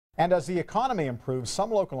And as the economy improves,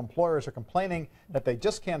 some local employers are complaining that they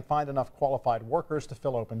just can't find enough qualified workers to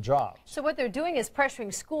fill open jobs. So what they're doing is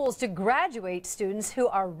pressuring schools to graduate students who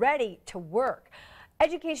are ready to work.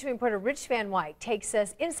 Education reporter Rich Van Wyk takes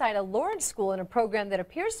us inside a Lawrence school in a program that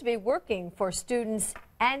appears to be working for students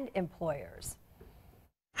and employers.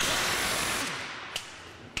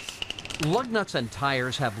 Lug nuts and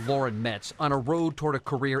tires have Lauren Metz on a road toward a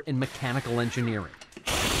career in mechanical engineering.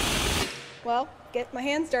 Well, get my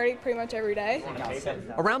hands dirty pretty much every day.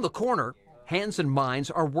 Around the corner, hands and minds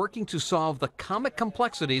are working to solve the comic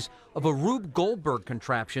complexities of a Rube Goldberg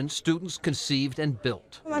contraption students conceived and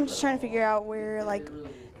built. I'm just trying to figure out where like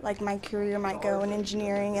my career might go in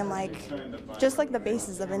engineering and just the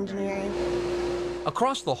basis of engineering.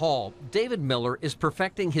 Across the hall, David Miller is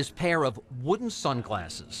perfecting his pair of wooden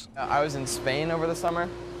sunglasses. I was in Spain over the summer,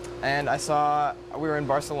 and we were in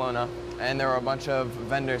Barcelona, and there were a bunch of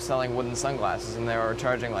vendors selling wooden sunglasses, and they were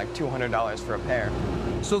charging like $200 for a pair.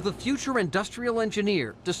 So the future industrial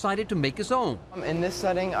engineer decided to make his own. In this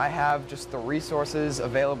setting, I have just the resources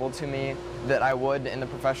available to me that I would in the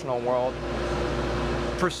professional world.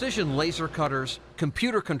 Precision laser cutters,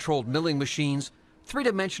 computer-controlled milling machines,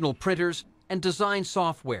 three-dimensional printers, and design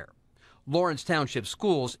software. Lawrence Township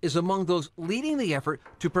Schools is among those leading the effort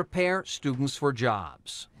to prepare students for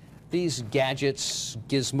jobs. These gadgets,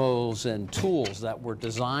 gizmos, and tools that were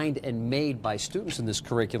designed and made by students in this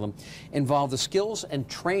curriculum involve the skills and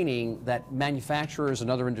training that manufacturers and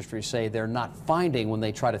other industries say they're not finding when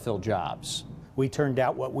they try to fill jobs. We turned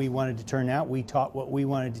out what we wanted to turn out. We taught what we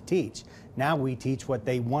wanted to teach. Now we teach what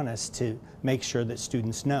they want us to make sure that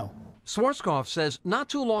students know. Schwarzkopf says not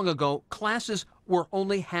too long ago, classes were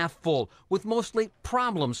only half full, with mostly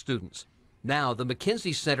problem students. Now the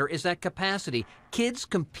McKinsey Center is at capacity. Kids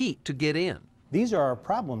compete to get in. These are our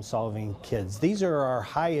problem-solving kids. These are our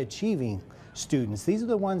high-achieving students. These are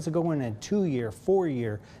the ones that go in a 2-year,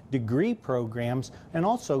 4-year degree programs and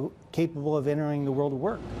also capable of entering the world of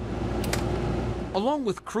work. Along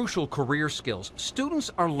with crucial career skills, students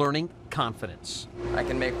are learning confidence. I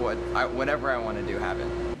can make whatever I want to do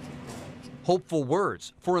happen. Hopeful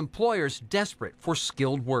words for employers desperate for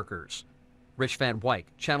skilled workers. Rich Van Wyk,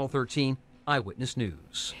 Channel 13, Eyewitness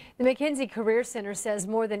News. The McKinsey Career Center says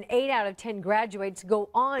more than 8 out of 10 graduates go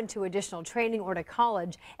on to additional training or to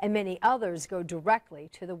college, and many others go directly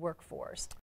to the workforce.